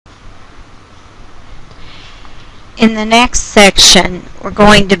In the next section, we're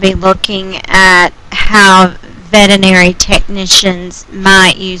going to be looking at how veterinary technicians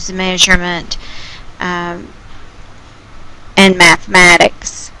might use measurement and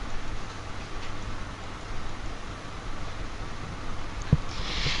mathematics.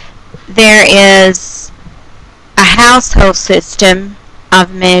 There is a household system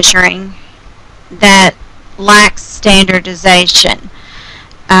of measuring that lacks standardization.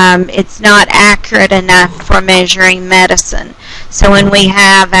 It's not accurate enough for measuring medicine. So when we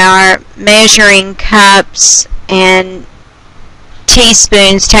have our measuring cups and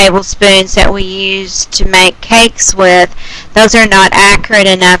teaspoons, tablespoons that we use to make cakes with, those are not accurate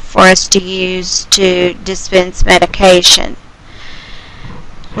enough for us to use to dispense medication.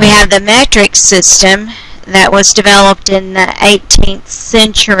 We have the metric system that was developed in the 18th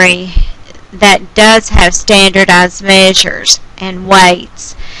century that does have standardized measures and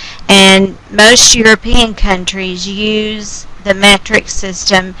weights. And most European countries use the metric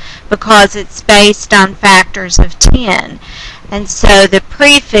system because it's based on factors of 10. And so the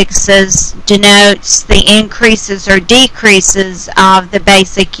prefixes denotes the increases or decreases of the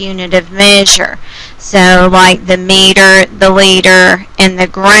basic unit of measure. So like the meter, the liter, and the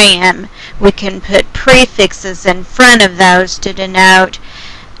gram, we can put prefixes in front of those to denote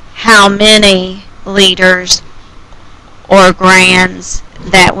how many liters or grams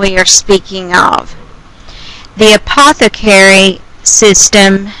that we are speaking of. The apothecary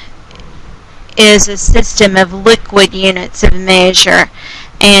system is a system of liquid units of measure,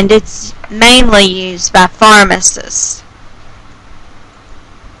 and it's mainly used by pharmacists.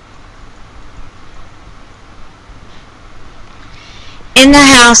 In the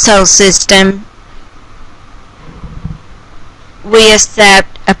household system, we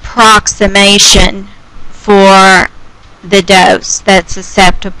accept approximation for the dose that's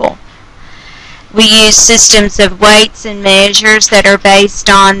acceptable. We use systems of weights and measures that are based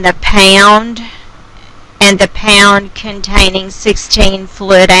on the pound, and the pound containing 16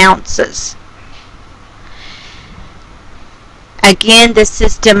 fluid ounces. Again, the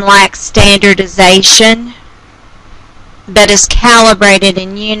system lacks standardization, but is calibrated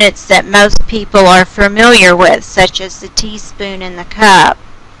in units that most people are familiar with, such as the teaspoon and the cup.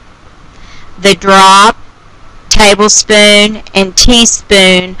 The drop, tablespoon, and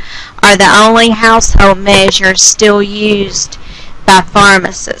teaspoon are the only household measures still used by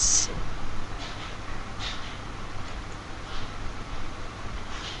pharmacists.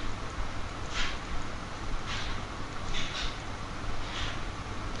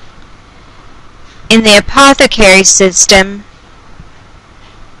 In the apothecary system,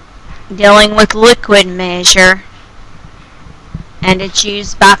 dealing with liquid measure, and it's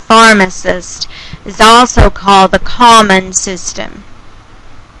used by pharmacists, is also called the common system.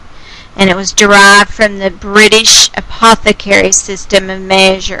 And it was derived from the British apothecary system of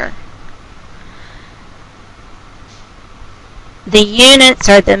measure. The units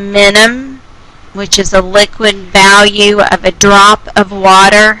are the minim, which is a liquid value of a drop of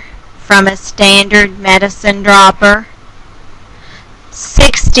water from a standard medicine dropper.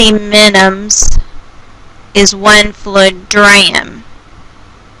 60 minims is 1 fluid dram.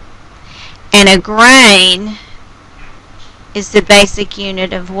 And a grain is the basic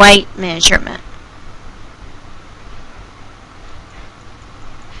unit of weight measurement.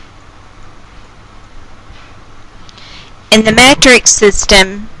 In the metric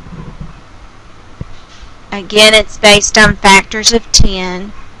system, again, it's based on factors of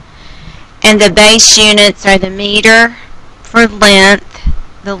 10, and the base units are the meter for length,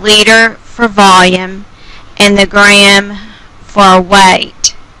 the liter for volume, and the gram for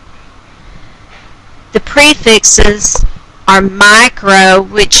weight. The prefixes are micro,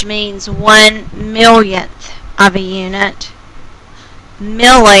 which means 1/1,000,000th of a unit.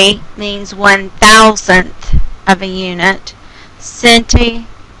 Milli means 1,000th of a unit. Centi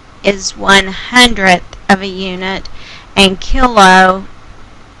is 100th of a unit. And kilo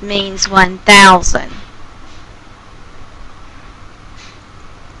means 1,000.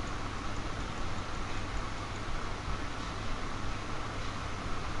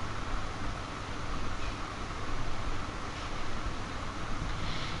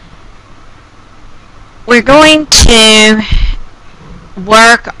 We're going to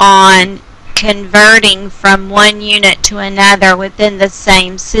work on converting from one unit to another within the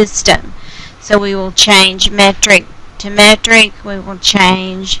same system. So we will change metric to metric, we will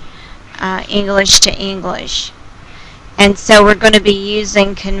change English to English. And so we're going to be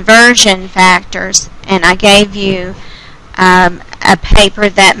using conversion factors, and I gave you a paper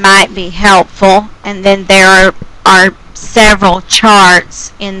that might be helpful, and then there are several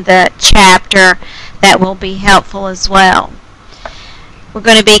charts in the chapter that will be helpful as well. We're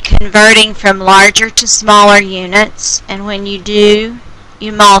going to be converting from larger to smaller units, and when you do,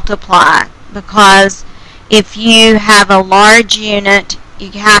 you multiply, because if you have a large unit,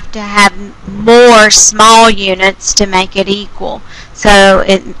 you have to have more small units to make it equal. So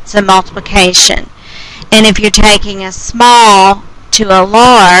it's a multiplication. And if you're taking a small to a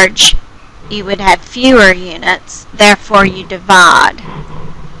large, you would have fewer units, therefore you divide.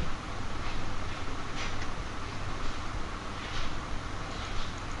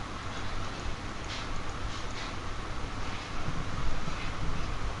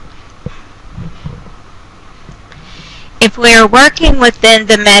 If we are working within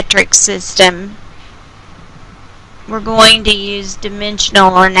the metric system, we're going to use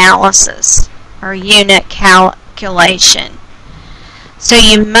dimensional analysis or unit calculation. So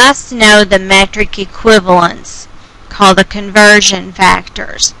you must know the metric equivalents called the conversion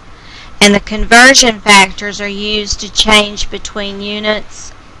factors. And the conversion factors are used to change between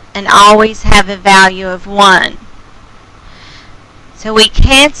units and always have a value of 1. So we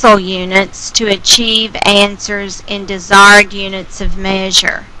cancel units to achieve answers in desired units of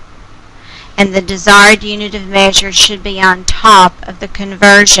measure. And the desired unit of measure should be on top of the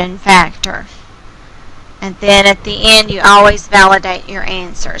conversion factor. And then at the end, you always validate your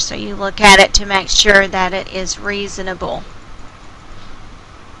answer. So you look at it to make sure that it is reasonable.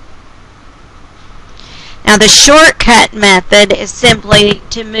 Now the shortcut method is simply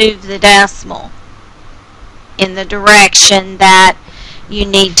to move the decimal in the direction that you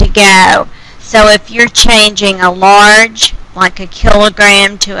need to go. So if you're changing a large, like a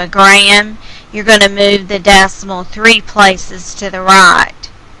kilogram to a gram, you're going to move the decimal 3 places to the right.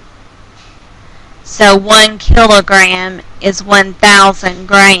 So 1 kilogram is 1,000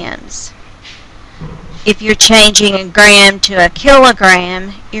 grams. If you're changing a gram to a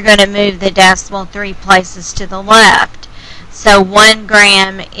kilogram, you're going to move the decimal 3 places to the left. So 1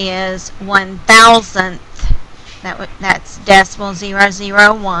 gram is 1,000th, that's decimal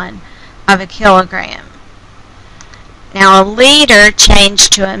 001 of a kilogram. Now a liter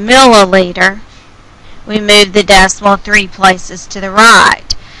changed to a milliliter, we move the decimal 3 places to the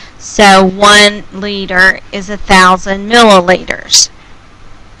right. So 1 liter is 1,000 milliliters.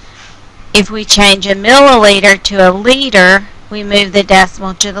 If we change a milliliter to a liter, we move the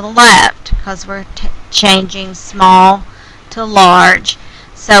decimal to the left because we're changing small to large.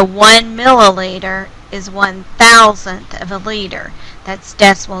 So 1 milliliter is 1,000th of a liter. That's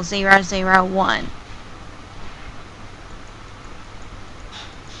decimal 001.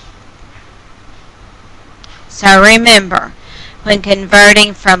 So remember, when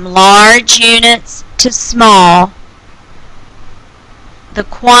converting from large units to small, the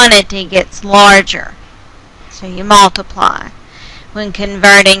quantity gets larger, so you multiply. When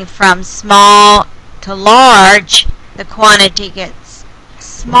converting from small to large, the quantity gets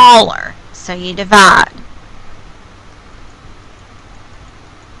smaller, so you divide.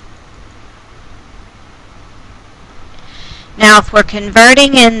 Now if we're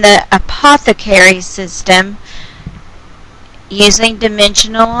converting in the apothecary system, using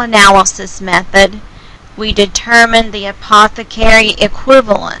dimensional analysis method, we determine the apothecary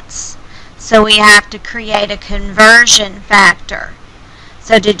equivalence. So we have to create a conversion factor.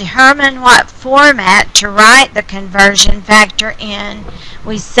 So to determine what format to write the conversion factor in,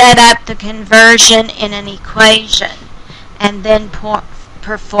 we set up the conversion in an equation and then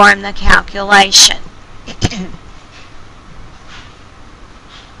perform the calculation.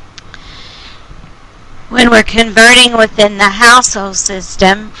 When we're converting within the household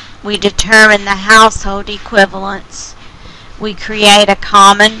system, we determine the household equivalence. We create a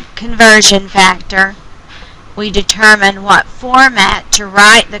common conversion factor. We determine what format to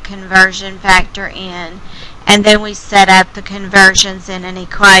write the conversion factor in, and then we set up the conversions in an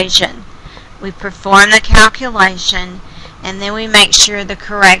equation. We perform the calculation, and then we make sure the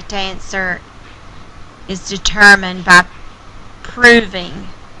correct answer is determined by proving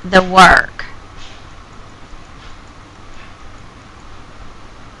the work.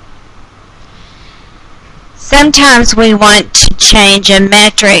 Sometimes we want to change a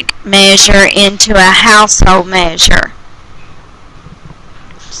metric measure into a household measure.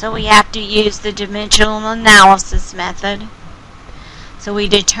 So we have to use the dimensional analysis method. So we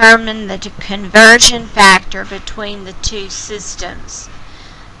determine the conversion factor between the two systems.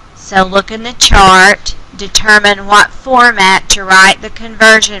 So look in the chart, determine what format to write the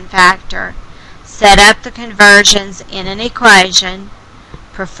conversion factor, set up the conversions in an equation,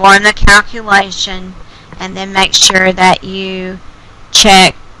 perform the calculation, and then make sure that you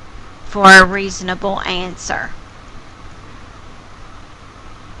check for a reasonable answer.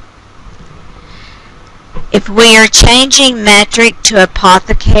 If we are changing metric to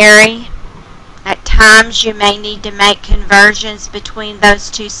apothecary, at times you may need to make conversions between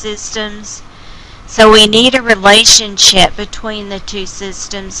those two systems. So we need a relationship between the two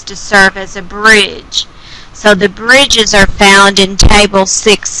systems to serve as a bridge. So the bridges are found in Table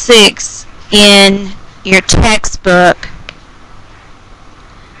 6.6 in your textbook.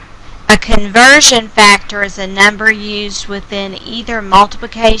 A conversion factor is a number used within either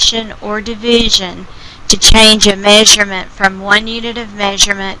multiplication or division to change a measurement from one unit of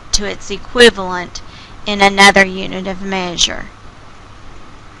measurement to its equivalent in another unit of measure.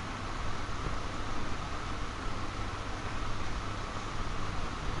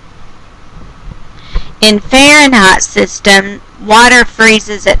 In Fahrenheit system, water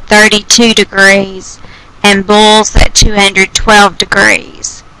freezes at 32 degrees and boils at 212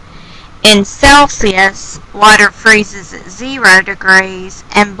 degrees. In Celsius, water freezes at 0 degrees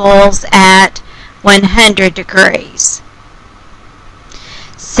and boils at 100 degrees.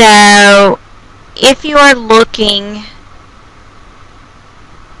 So, if you are looking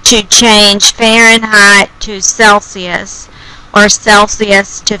to change Fahrenheit to Celsius or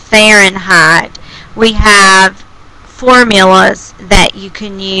Celsius to Fahrenheit, we have formulas that you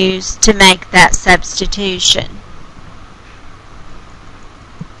can use to make that substitution.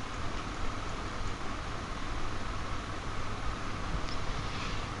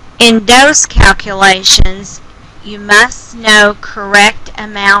 In dose calculations, you must know correct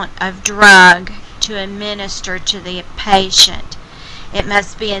amount of drug to administer to the patient. It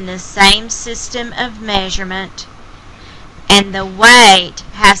must be in the same system of measurement, and the weight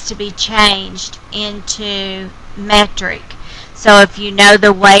has to be changed into metric. So if you know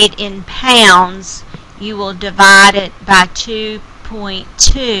the weight in pounds, you will divide it by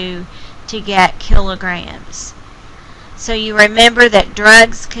 2.2 to get kilograms. So you remember that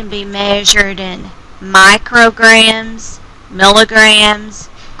drugs can be measured in micrograms, milligrams,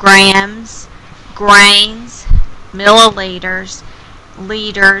 grams, grains, milliliters,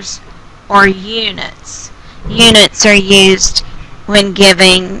 liters, or units. Units are used when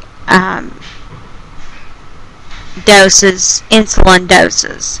giving doses, insulin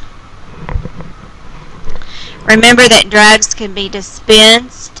doses. Remember that drugs can be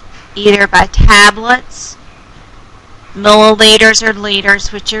dispensed either by tablets, milliliters or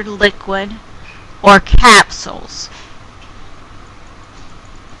liters, which are liquid, or capsules.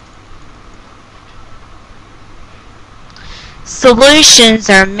 Solutions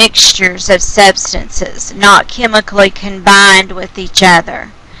are mixtures of substances, not chemically combined with each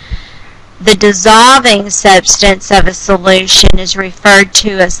other. The dissolving substance of a solution is referred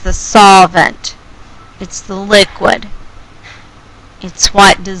to as the solvent. It's the liquid. It's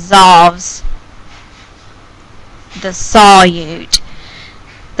what dissolves the solute.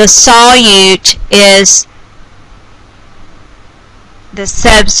 The solute is the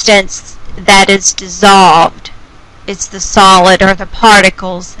substance that is dissolved. It's the solid or the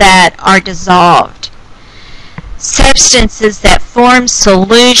particles that are dissolved. Substances that form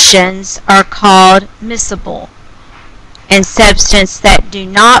solutions are called miscible, and substances that do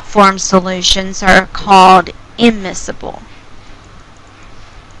not form solutions are called immiscible.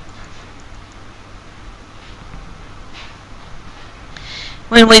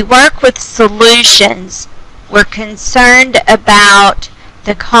 When we work with solutions, we're concerned about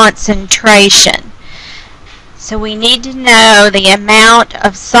the concentration. So we need to know the amount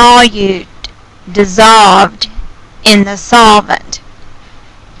of solute dissolved in the solvent.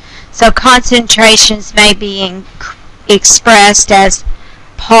 So concentrations may be expressed as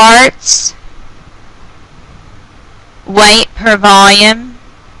parts, weight per volume,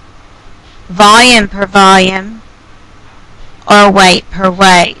 volume per volume, or weight per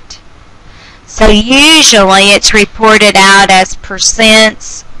weight. So usually it's reported out as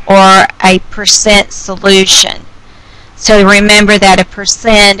percents or a percent solution. So remember that a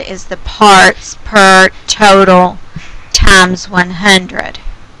percent is the parts per total times 100.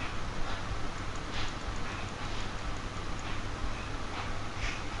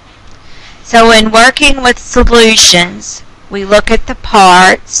 So when working with solutions, we look at the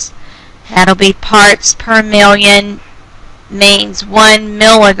parts. That'll be parts per million, means 1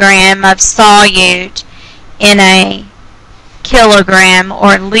 milligram of solute in a kilogram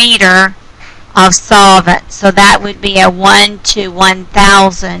or liter of solvent. So that would be a 1 to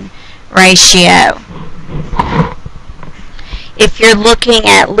 1,000 ratio. If you're looking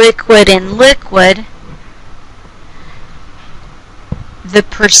at liquid and liquid, the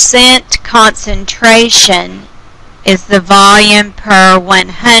percent concentration is the volume per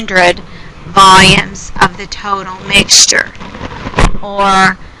 100 volumes of the total mixture,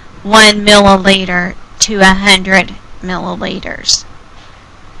 or 1 milliliter to 100 milliliters.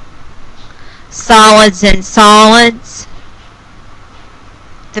 Solids and solids.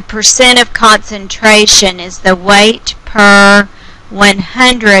 The percent of concentration is the weight per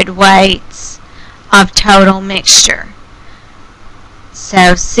 100 weights of total mixture.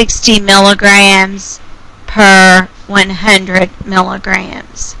 So 60 milligrams per 100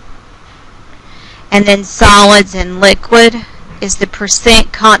 milligrams. And then solids and liquid is the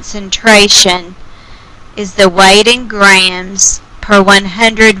percent concentration is the weight in grams per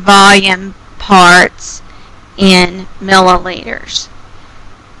 100 volume parts in milliliters.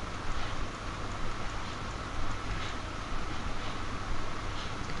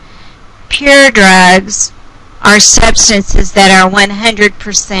 Pure drugs are substances that are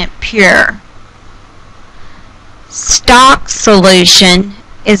 100% pure. Stock solution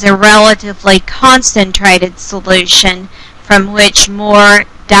is a relatively concentrated solution from which more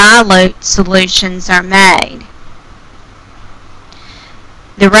dilute solutions are made.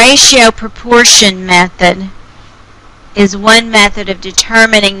 The ratio proportion method is one method of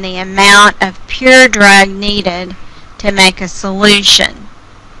determining the amount of pure drug needed to make a solution.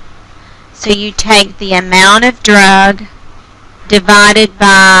 So you take the amount of drug divided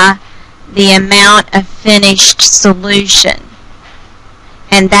by the amount of finished solution,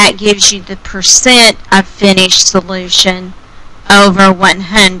 and that gives you the percent of finished solution over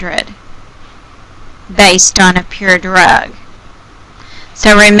 100 based on a pure drug.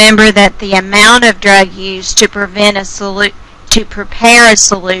 So remember that the amount of drug used to prepare a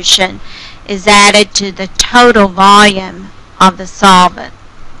solution is added to the total volume of the solvent.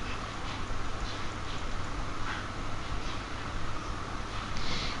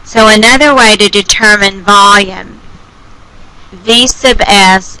 So another way to determine volume, V sub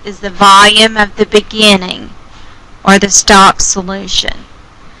S is the volume of the beginning, or the stock solution.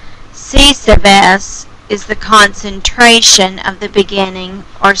 C sub S is the concentration of the beginning,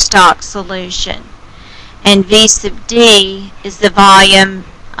 or stock solution. And V sub D is the volume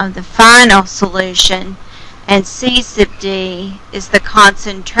of the final solution, and C sub D is the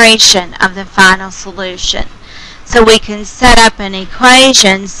concentration of the final solution. So we can set up an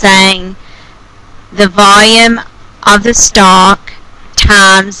equation saying the volume of the stock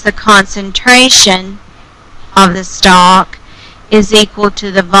times the concentration of the stock is equal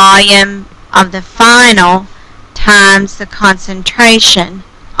to the volume of the final times the concentration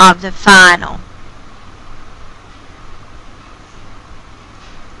of the final.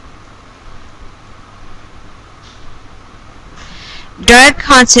 Drug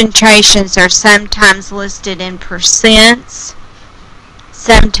concentrations are sometimes listed in percents,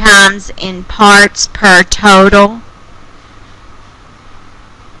 sometimes in parts per total.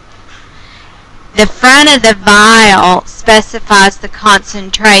 The front of the vial specifies the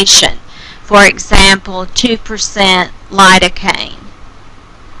concentration. For example, 2% lidocaine.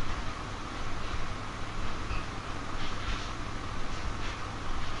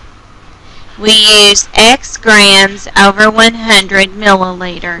 We use X grams over 100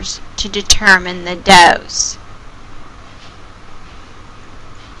 milliliters to determine the dose.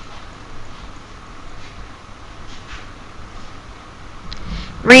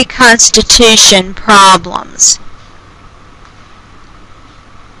 Reconstitution problems.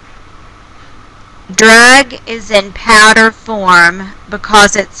 Drug is in powder form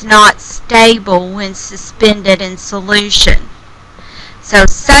because it's not stable when suspended in solution. So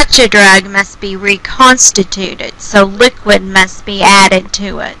such a drug must be reconstituted, so liquid must be added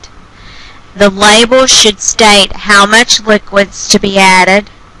to it. The label should state how much liquids to be added,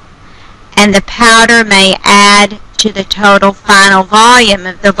 and the powder may add to the total final volume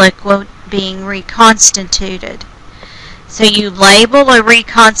of the liquid being reconstituted. So you label a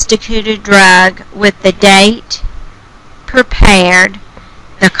reconstituted drug with the date prepared,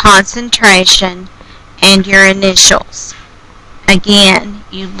 the concentration, and your initials. Again,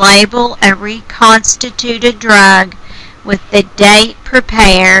 you label a reconstituted drug with the date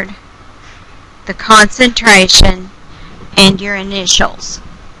prepared, the concentration, and your initials.